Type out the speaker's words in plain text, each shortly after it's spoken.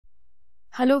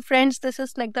Hello friends, this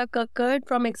is Snigdha Kakkad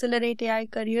from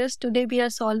AccelerateAICareers. Today we are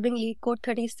solving LeetCode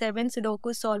 37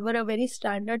 Sudoku solver, a very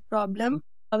standard problem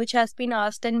which has been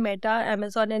asked in Meta,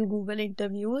 Amazon and Google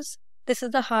interviews. This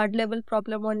is a hard level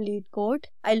problem on LeetCode.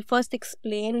 I'll first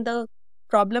explain the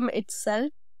problem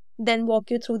itself, then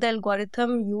walk you through the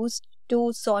algorithm used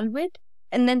to solve it,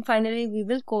 and then finally we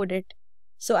will code it.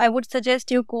 So I would suggest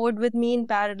you code with me in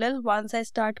parallel once I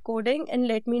start coding, and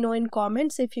let me know in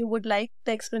comments if you would like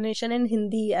the explanation in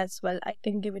Hindi as well. I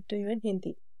can give it to you in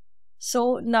Hindi.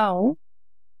 So now,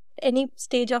 any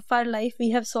stage of our life, we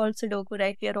have solved Sudoku,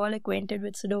 right? We are all acquainted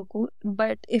with Sudoku.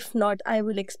 But if not, I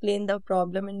will explain the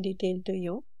problem in detail to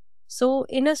you. So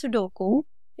in a Sudoku,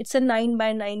 it's a 9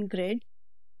 by 9 grid.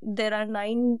 There are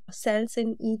 9 cells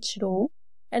in each row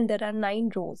and there are 9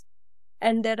 rows.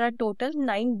 And there are total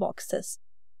 9 boxes.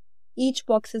 Each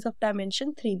box is of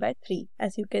dimension 3 by 3,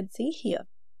 as you can see here.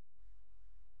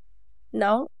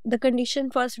 Now, the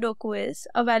condition for Sudoku is,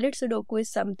 a valid Sudoku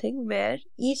is something where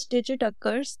each digit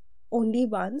occurs only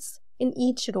once in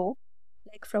each row,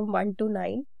 like from 1 to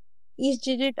 9. Each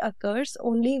digit occurs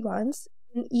only once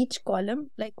in each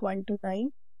column, like 1 to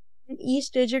 9. And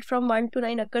each digit from 1 to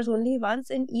 9 occurs only once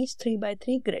in each 3 by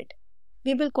 3 grid.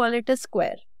 We will call it a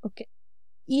square, okay?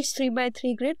 Each 3 by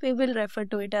 3 grid, we will refer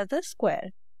to it as a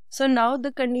square. So now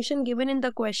the condition given in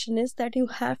the question is that you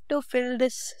have to fill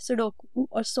this Sudoku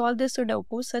or solve this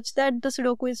Sudoku such that the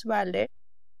Sudoku is valid.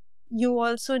 You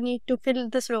also need to fill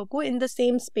the Sudoku in the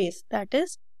same space, that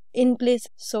is in place.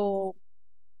 So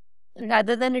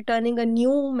rather than returning a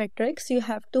new matrix, you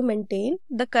have to maintain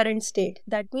the current state.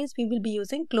 That means we will be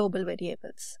using global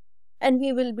variables and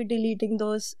we will be deleting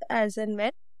those as and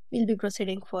when we'll be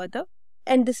proceeding further.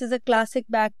 And this is a classic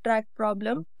backtrack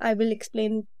problem. I will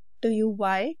explain to you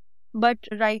why. But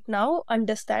right now,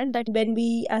 understand that when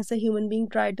we as a human being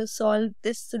try to solve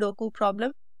this Sudoku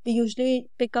problem, we usually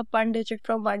pick up one digit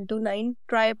from 1 to 9,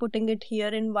 try putting it here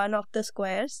in one of the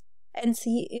squares and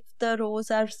see if the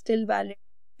rows are still valid,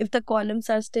 if the columns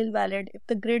are still valid, if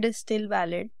the grid is still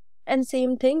valid. And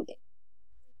same thing,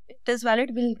 if it is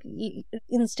valid, we'll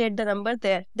instate the number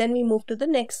there. Then we move to the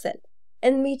next cell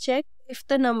and we check if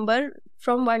the number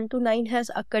from 1 to 9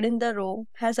 has occurred in the row,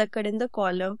 has occurred in the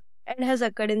column, and has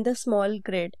occurred in the small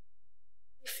grid.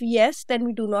 If yes, then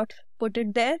we do not put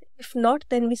it there. If not,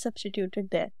 then we substitute it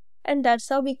there. And that's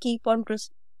how we keep on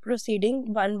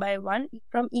proceeding one by one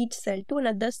from each cell to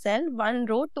another cell, one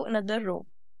row to another row.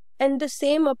 And the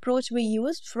same approach we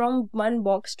use from one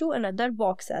box to another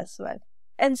box as well.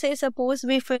 And say suppose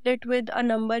we fill it with a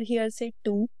number here, say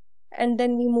 2. And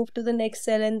then we move to the next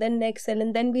cell and then next cell,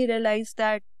 and then we realize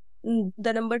that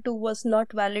the number 2 was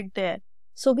not valid there.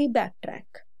 So we backtrack.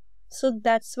 So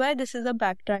that's why this is a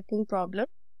backtracking problem.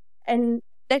 And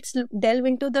let's delve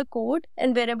into the code,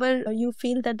 and wherever you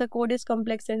feel that the code is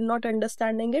complex and not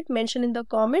understanding it, mention in the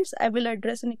comments. I will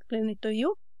address and explain it to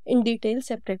you in detail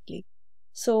separately.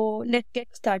 So let's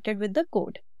get started with the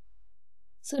code.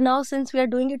 So now since we are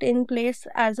doing it in place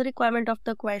as a requirement of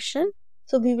the question,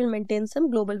 so we will maintain some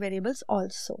global variables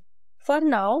also. For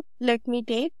now, let me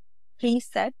take 3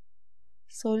 set.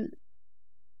 So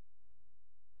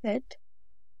set.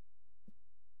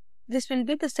 This will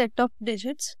be the set of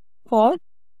digits for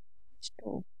each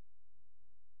row.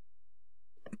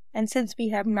 And since we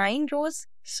have 9 rows,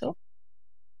 so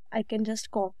I can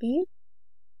just copy.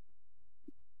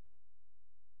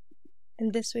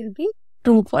 And this will be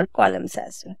true for columns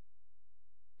as well.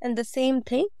 And the same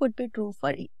thing would be true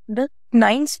for the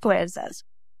 9 squares as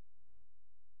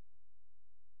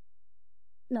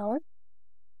well. Now,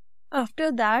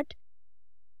 after that,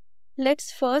 let's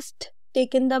first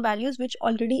take in the values which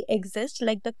already exist,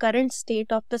 like the current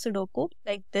state of the Sudoku,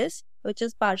 like this, which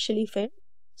is partially filled.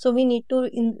 So we need to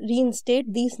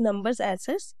reinstate these numbers as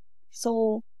is.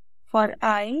 So for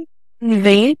I,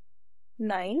 range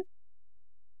 9,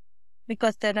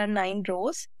 because there are 9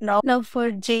 rows. Now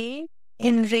for J,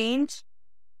 in range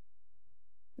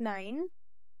 9,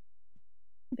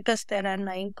 because there are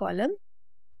 9 columns.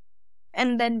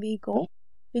 And then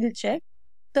we'll check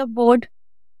the board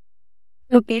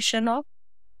location of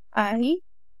I,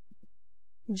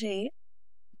 J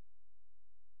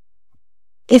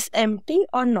is empty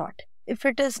or not. If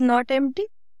it is not empty,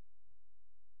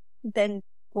 then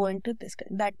go into this.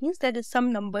 That means there is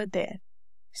some number there.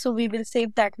 So we will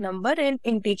save that number in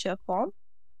integer form.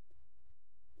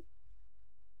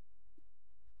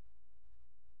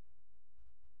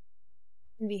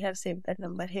 We have saved that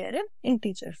number here in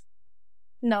integer.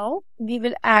 Now we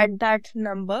will add that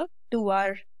number to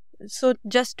our, so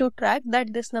just to track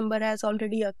that this number has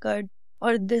already occurred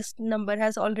or this number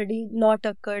has already not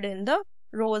occurred in the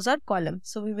rows or columns.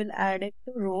 So we will add it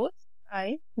to rows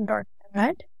I dot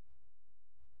add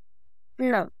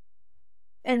num.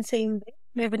 And same way,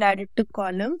 we will add it to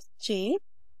columns j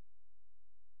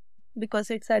because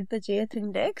it's at the jth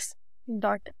index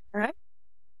dot add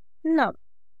num.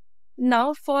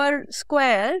 Now for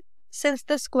square, since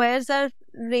the squares are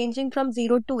ranging from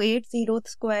 0 to 8, 0th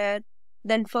square,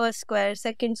 then first square,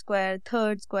 second square,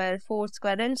 third square, fourth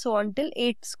square, and so on till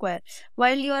 8th square.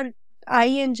 While your I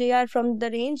and j are from the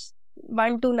range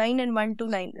 1 to 9 and 1 to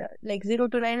 9, like 0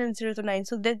 to 9 and 0 to 9.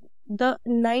 So the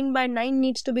 9 by 9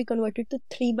 needs to be converted to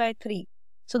 3 by 3.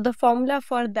 So the formula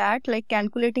for that, like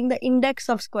calculating the index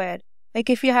of square, like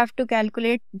if you have to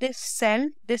calculate this cell,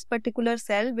 this particular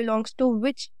cell belongs to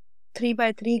which 3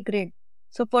 by 3 grid.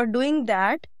 So for doing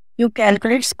that, you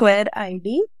calculate square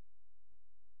ID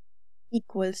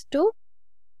equals to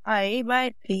I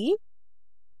by 3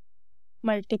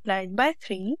 multiplied by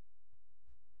 3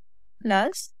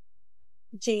 plus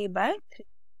j by 3.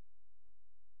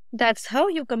 That's how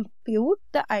you compute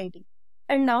the ID.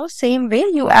 And now same way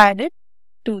you add it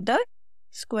to the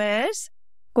squares,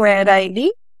 square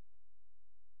ID.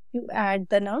 You add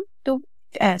the num to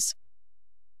S.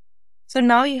 So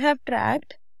now you have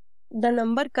tracked the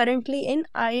number currently in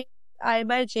I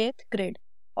by jth grid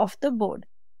of the board.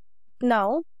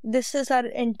 Now this is our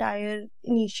entire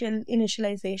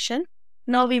initialization.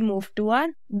 Now we move to our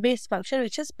base function,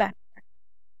 which is back.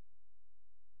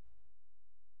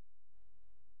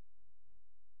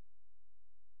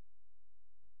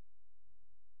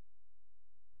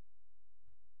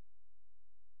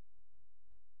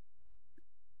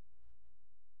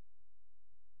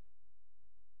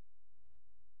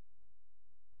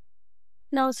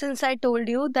 Now, since I told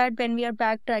you that when we are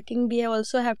backtracking, we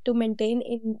also have to maintain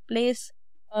in place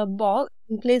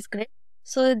in place grid.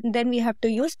 So then we have to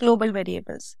use global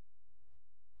variables.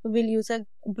 We'll use a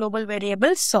global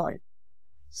variable sol.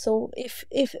 So if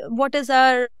what is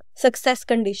our success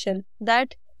condition?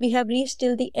 That we have reached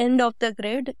till the end of the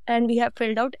grid and we have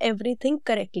filled out everything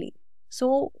correctly.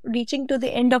 So reaching to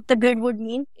the end of the grid would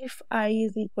mean if I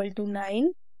is equal to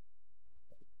 9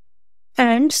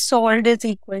 and solved is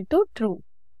equal to true.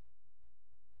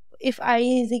 If I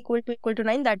is equal to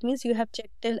 9, that means you have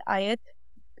checked till ith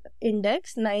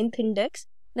index, 9th index,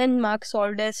 then mark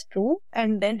solved as true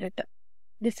and then return.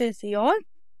 This is your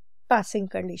passing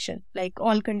condition, like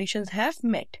all conditions have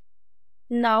met.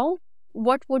 Now,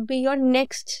 what would be your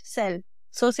next cell?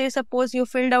 So say suppose you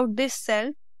filled out this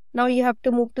cell, now you have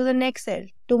to move to the next cell.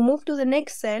 To move to the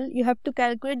next cell, you have to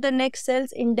calculate the next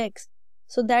cell's index.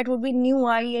 So that would be new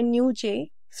I and new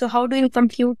j. So how do you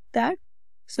compute that?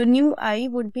 So new I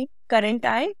would be current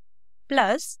I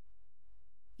plus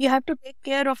you have to take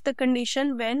care of the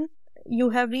condition when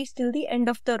you have reached till the end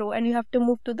of the row and you have to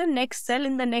move to the next cell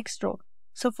in the next row.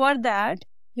 So for that,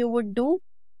 you would do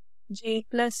j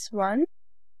plus 1.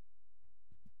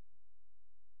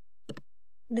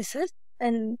 This is,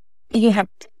 and you have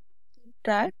to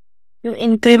track, you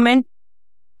increment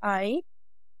I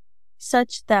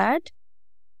such that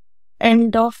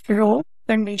end of row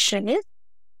condition is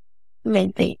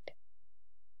maintained.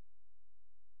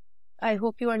 I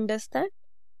hope you understand.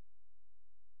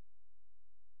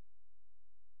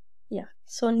 Yeah.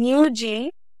 So new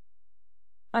j,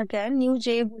 again new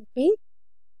j would be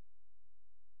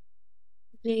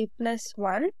j plus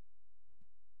 1.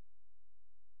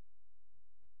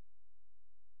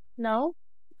 Now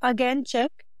again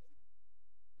check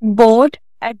board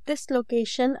at this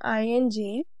location I and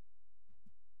j.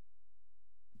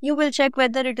 You will check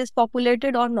whether it is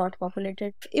populated or not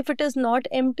populated. If it is not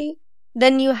empty,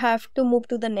 then you have to move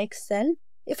to the next cell.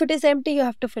 If it is empty, you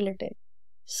have to fill it in.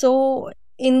 So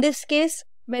in this case,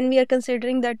 when we are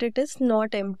considering that it is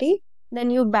not empty, then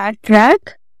you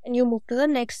backtrack and you move to the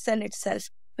next cell itself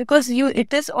because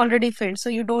it is already filled. So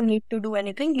you don't need to do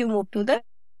anything. You move to the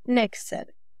next cell.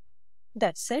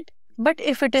 That's it. But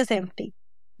if it is empty,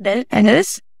 then it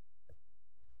is.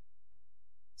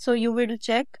 So you will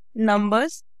check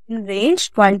numbers in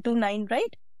range 1 to 9,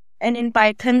 right? And in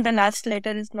Python, the last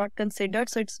letter is not considered.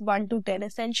 So it's 1 to 10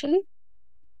 essentially.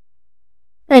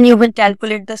 And you will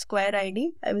calculate the square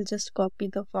ID. I will just copy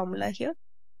the formula here.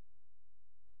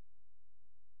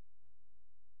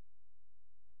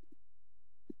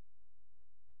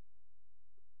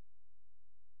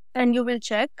 And you will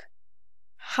check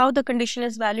how the condition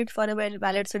is valid for a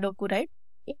valid Sudoku, right?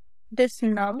 If this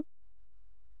num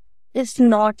is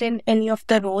not in any of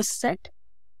the rows set,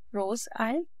 rows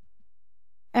I,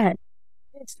 and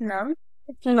this num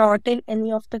is not in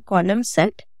any of the column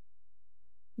set,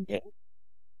 J.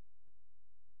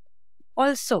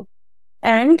 Also,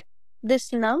 and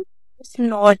this num is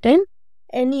not in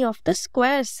any of the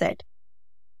square set.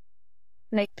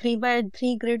 Like 3 by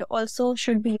 3 grid also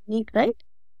should be unique, right?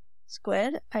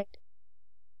 Square item.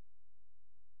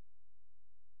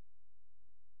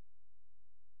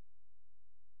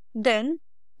 Then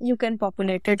you can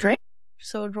populate it, right?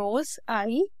 So rows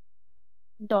I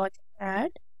dot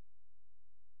add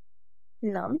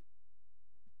num,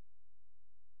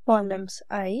 columns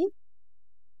I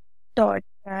dot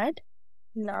add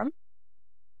num,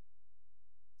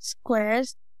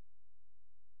 squares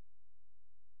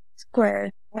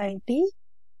square id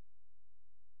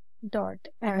dot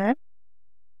add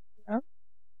num.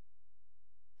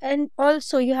 And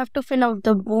also you have to fill out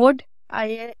the board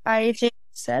ij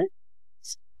cell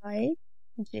I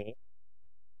j,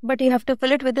 but you have to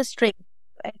fill it with a string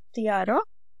str.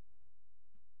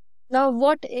 Now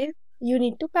what if you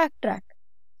need to backtrack?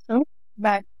 So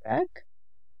backtrack.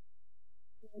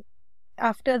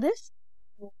 After this,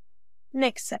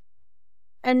 next cell.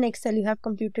 And next cell you have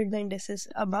computed the indices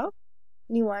above,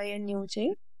 new I and new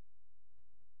j.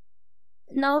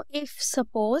 Now if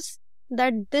suppose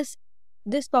that this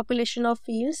population of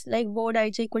fields like board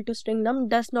ij equal to string num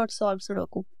does not solve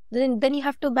Sudoku, then you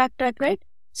have to backtrack, right?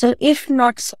 So if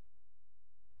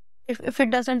it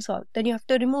doesn't solve, then you have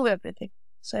to remove everything.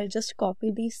 So I'll just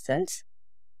copy these cells.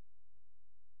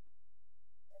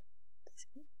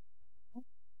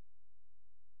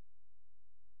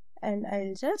 And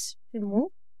I'll just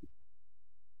remove.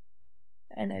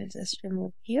 And I'll just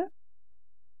remove here.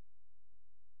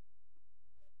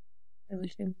 I will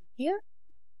remove here.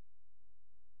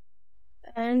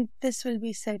 And this will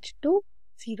be set to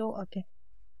 0 again.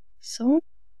 So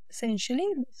essentially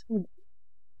this would be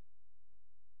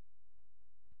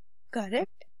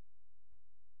correct.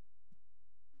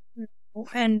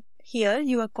 And here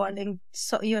you are calling,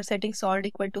 so you are setting solved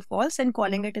equal to false and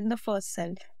calling it in the first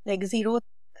cell, like 0th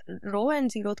row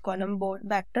and 0th column, board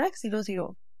backtrack 0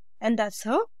 0. And that's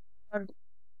how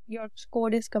your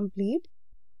code is complete.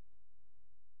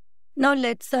 Now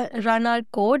let's run our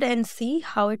code and see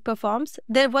how it performs.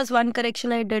 There was one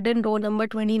correction I did in row number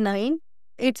 29.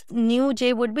 Its new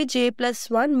j would be j plus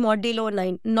 1 modulo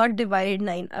 9, not divide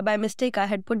 9. By mistake I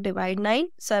had put divide 9,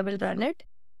 so I will run it.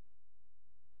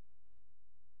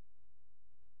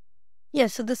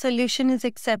 Yes, so the solution is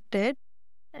accepted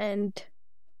and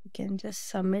you can just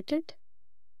submit it.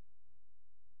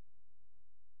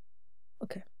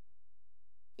 Okay.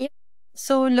 Yep.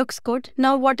 So looks good.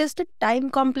 Now what is the time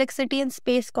complexity and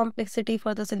space complexity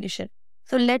for the solution?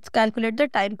 So let's calculate the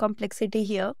time complexity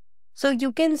here. So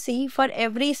you can see for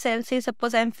every cell, say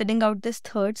suppose I'm filling out this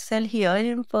third cell here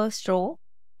in first row,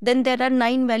 then there are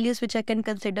 9 values which I can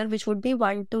consider, which would be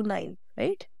 1 to 9,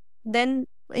 right? Then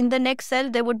in the next cell,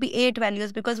 there would be 8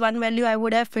 values because 1 value I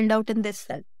would have filled out in this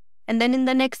cell. And then in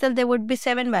the next cell, there would be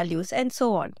 7 values and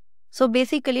so on. So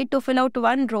basically to fill out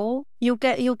one row, you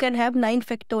can have 9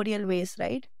 factorial ways,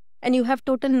 right? And you have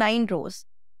total 9 rows.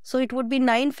 So it would be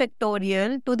 9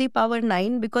 factorial to the power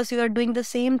 9 because you are doing the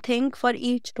same thing for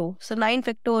each row. So 9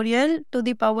 factorial to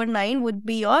the power 9 would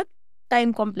be your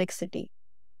time complexity.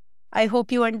 I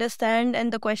hope you understand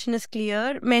and the question is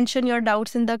clear. Mention your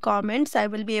doubts in the comments. I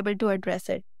will be able to address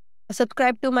it.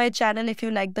 Subscribe to my channel if you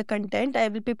like the content. I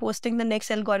will be posting the next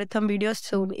algorithm videos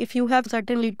soon. If you have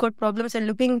certain LeetCode problems and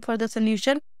looking for the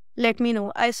solution, let me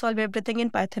know. I solve everything in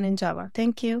Python and Java.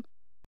 Thank you.